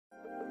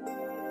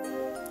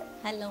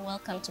Hello,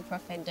 welcome to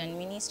Prophet Don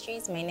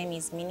Ministries. My name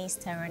is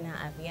Minister Rana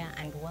Avia,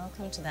 and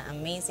welcome to the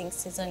amazing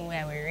season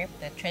where we reap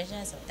the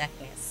treasures of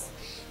darkness.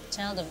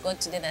 Child of God,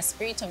 today the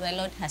Spirit of the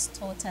Lord has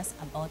taught us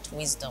about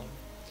wisdom.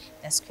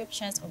 The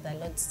scriptures of the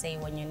Lord say,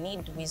 when you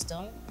need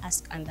wisdom,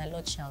 ask and the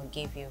Lord shall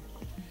give you.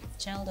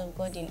 Child of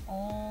God, in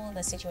all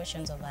the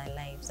situations of our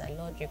lives, the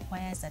Lord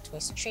requires that we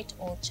treat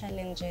all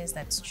challenges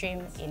that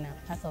stream in our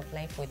path of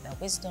life with the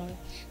wisdom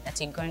that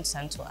He grants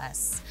unto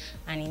us.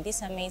 And in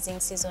this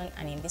amazing season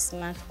and in this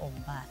month of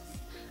birth,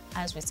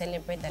 as we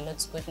celebrate the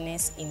Lord's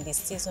goodness in this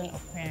season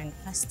of prayer and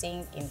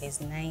fasting, in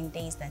these 9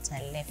 days that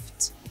are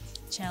left,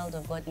 child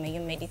of God, may you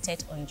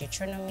meditate on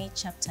Deuteronomy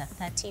chapter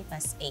 30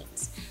 verse 8,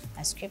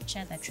 a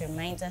scripture that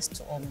reminds us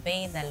to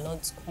obey the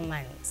Lord's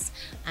commands.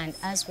 And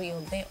as we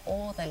obey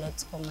all the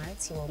Lord's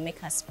commands, He will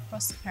make us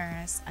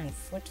prosperous and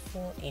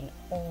fruitful in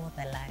all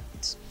the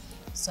land.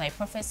 So I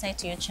prophesy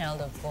to you,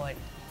 child of God,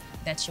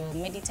 that you will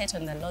meditate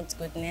on the Lord's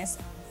goodness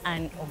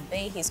and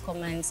obey His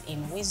commands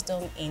in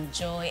wisdom, in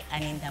joy,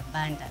 and in the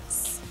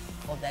abundance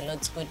of the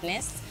Lord's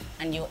goodness.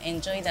 And you'll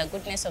enjoy the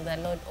goodness of the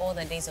Lord all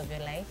the days of your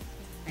life,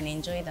 and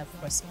enjoy the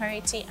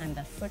prosperity and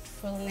the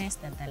fruitfulness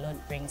that the Lord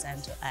brings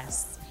unto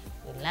us.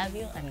 We love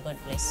you and God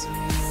bless you.